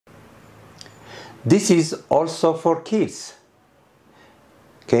This is also for kids.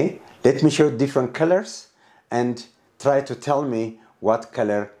 Okay, let me show different colors and try to tell me what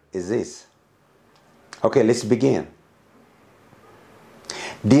color is this. Okay, let's begin.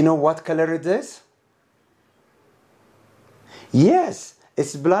 Do you know what color it is? Yes,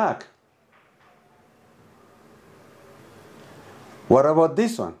 it's black. What about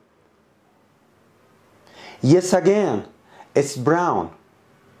this one? Yes, again, it's brown.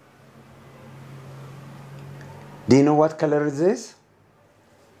 Do you know what color is this?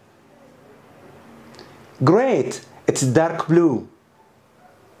 Great, it's dark blue.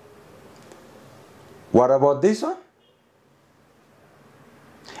 What about this one?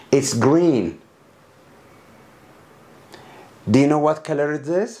 It's green. Do you know what color it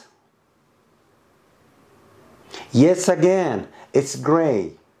is? Yes, again, it's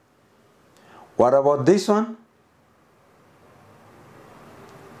gray. What about this one?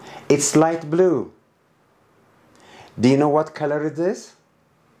 It's light blue. Do you know what color it is?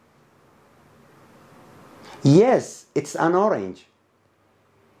 Yes, it's an orange.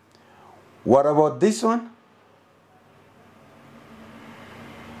 What about this one?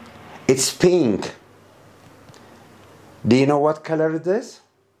 It's pink. Do you know what color it is?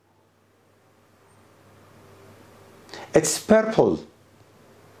 It's purple.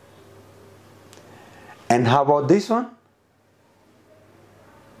 And how about this one?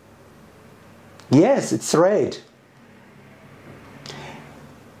 Yes, it's red.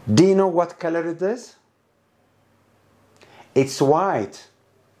 Do you know what color it is? It's white.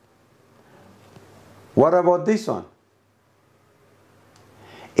 What about this one?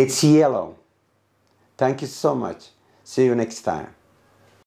 It's yellow. Thank you so much. See you next time.